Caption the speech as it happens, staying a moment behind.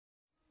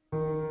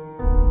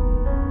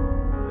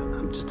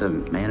Just a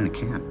man in a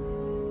can.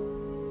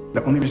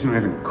 The only reason I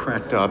haven't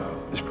cracked up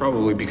is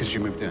probably because you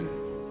moved in,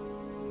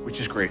 which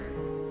is great.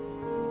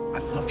 I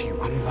love you,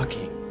 I'm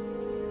lucky.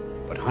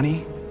 But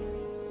honey,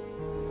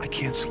 I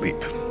can't sleep.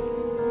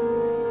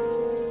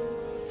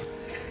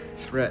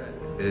 Threat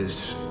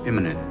is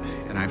imminent,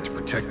 and I have to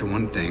protect the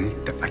one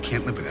thing that I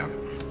can't live without.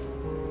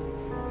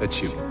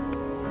 That's you.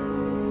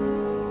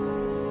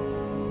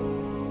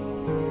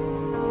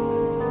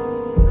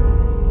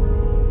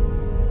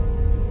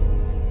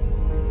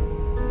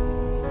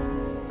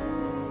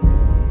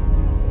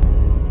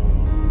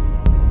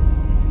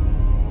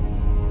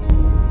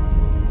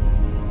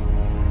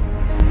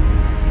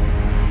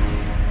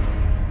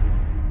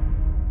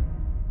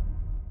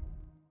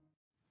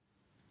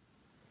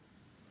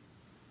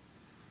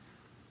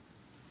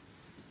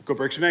 Go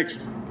break some eggs.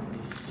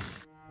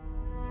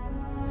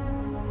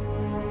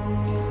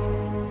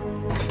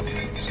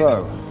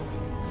 So,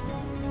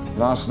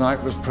 last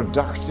night was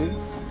productive?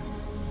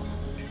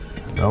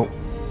 Nope.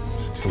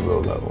 It's too low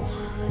level.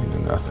 He knew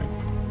nothing.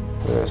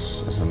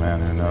 This is a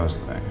man who knows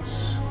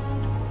things.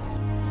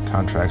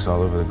 Contracts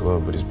all over the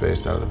globe, but he's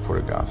based out of the Port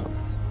of Gotham.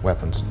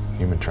 Weapons,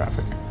 human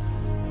trafficking.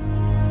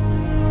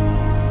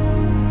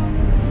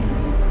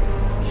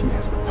 He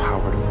has the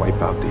power to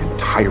wipe out the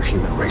entire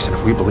human race, and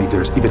if we believe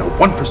there's even a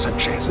 1%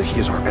 chance that he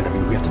is our enemy,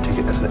 we have to take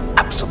it as an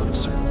absolute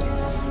certainty.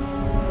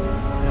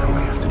 And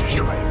we have to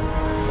destroy him.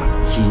 But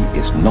he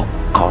is not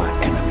our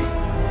enemy.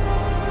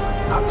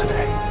 Not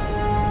today.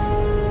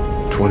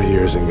 20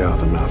 years in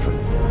Gotham, Alfred.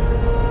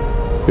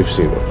 We've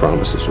seen what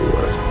promises are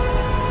worth.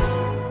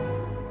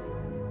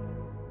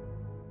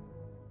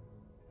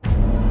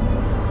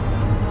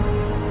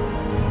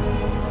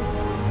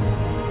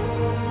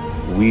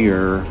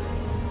 We're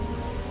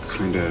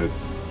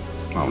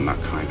well, not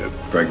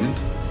pregnant.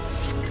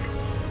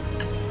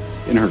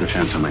 In her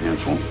defense, I'm a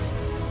handful.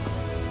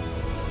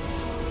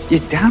 Your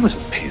dad was a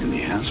pain in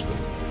the ass,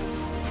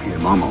 but your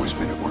mom always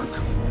made it work.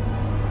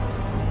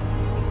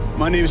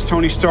 My name is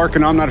Tony Stark,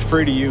 and I'm not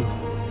afraid of you.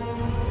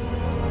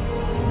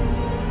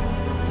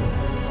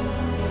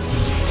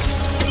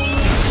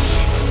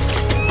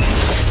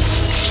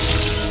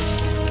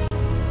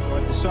 So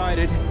I've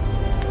decided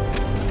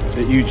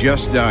that you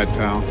just died,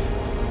 pal.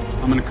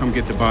 I'm gonna come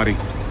get the body.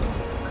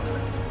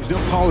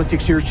 There's no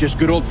politics here, it's just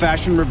good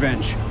old-fashioned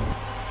revenge.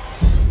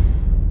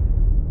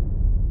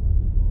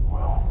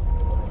 Well,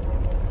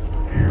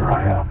 here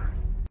I am.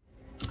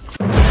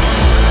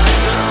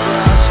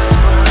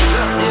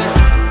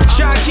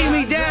 Try to keep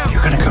me down.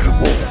 You're gonna go to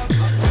war.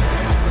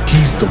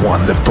 He's the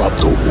one that brought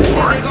the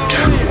war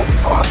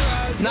to us.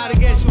 Not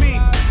against me.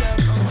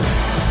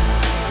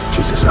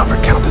 Jesus never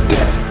counted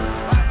dead.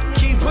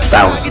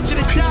 Thousands of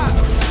people.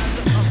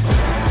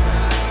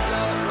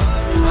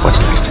 What's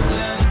next?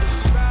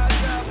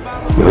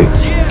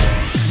 Millions.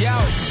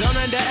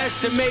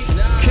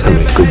 How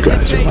many good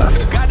guys are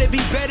left? Gotta be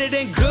better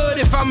than good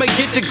if I'ma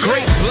get the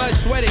great blood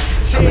sweating.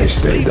 How many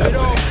stayed that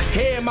way?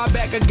 Head my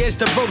back against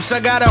the ropes. I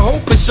gotta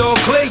hope it's all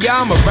clear.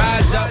 Yeah, I'ma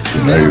rise up.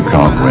 You know you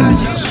can't win.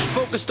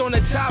 Focused on the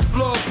top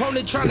floor,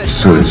 opponent trying to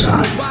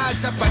suicide.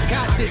 Wise up, I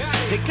got this.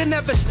 They can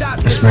never stop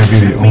This may be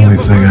the only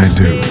thing I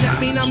do. I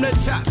mean, I'm the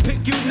top,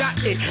 pick you not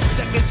it.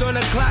 Seconds on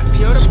the clock,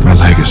 It's my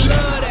legacy.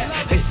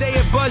 They say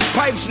it buzz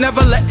pipes,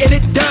 never let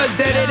it does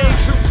that. It ain't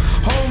true.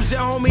 Holmes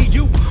and homie,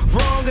 you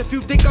wrong if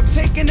you think I'm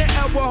taking the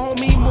L, well,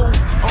 homie, move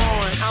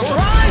on.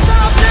 Rise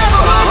up,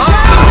 never look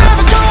down,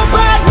 never go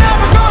back,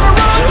 never gonna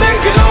run. There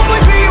can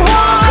only be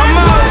one.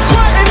 Come on,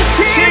 sweat and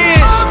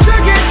tears. All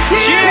took it,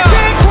 yeah.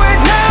 Can't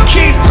quit now.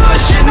 Keep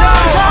pushing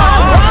on.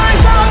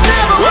 Rise up,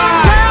 never look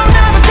down,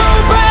 never go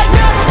back,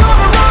 never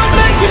gonna run.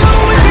 There can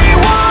only be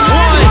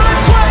one. Blood,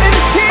 sweat and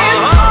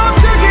tears. All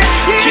took it,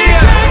 yeah.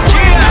 Can't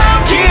quit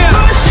now. Keep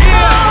pushing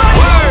on.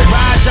 Word.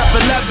 Rise up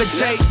and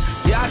levitate.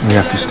 We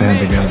have to stand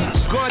together.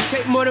 It's gonna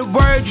take more than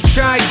words, you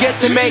try and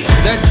get to make.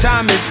 The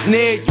time is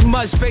near, you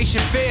must face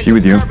your fears. You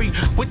with you?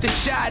 With the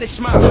shot, it's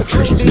my I love you.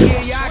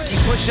 I keep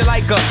pushing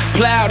like a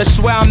plow, that's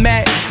where I'm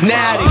at.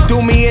 Now they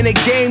threw me in the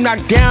game,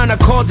 knocked down, I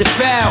called it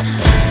foul.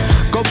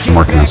 Go get I'm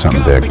working on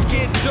something big.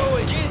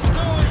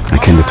 I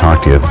came to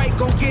talk to you. I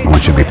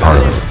want you to be part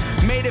of it.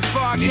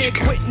 I need you,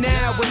 quit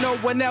now when no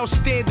one else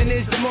standing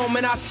is the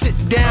moment I sit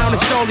down.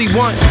 It's only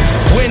one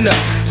winner.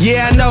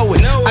 Yeah, I know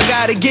it. I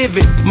gotta give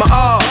it my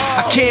all.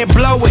 I can't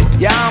blow it.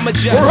 Yeah, I'ma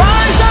just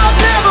rise up,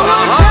 never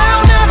look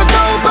down, never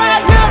go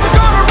back, never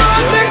gonna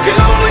run. There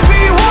can only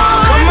be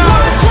one. Come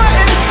on, sweat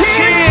and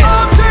tears.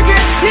 All took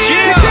it.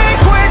 Yeah, can't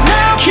quit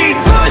now. Keep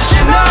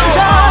pushing on.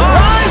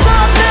 Rise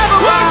up,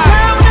 never look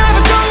down,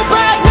 never go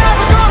back,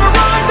 never gonna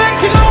run. There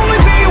can only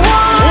be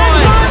one.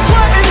 Blood,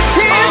 sweat and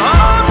tears.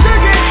 All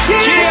took it.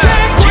 Yeah.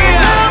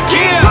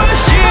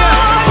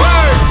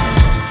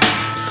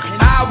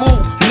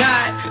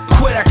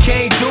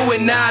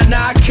 Nah,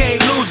 I can't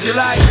lose it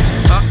like,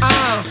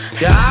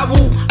 yeah, I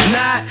will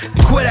not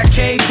quit, I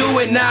can't do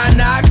it, nah,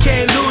 I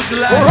can't lose it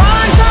like.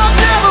 Rise up,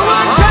 never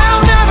look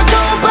down, never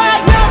go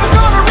back, never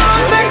gonna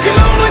run, there can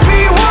only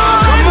be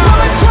one.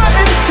 Blood, sweat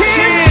and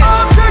tears,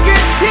 all took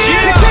it,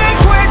 yeah,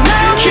 can't quit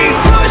now, keep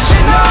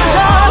pushing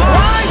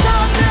on.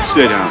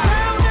 Sit down.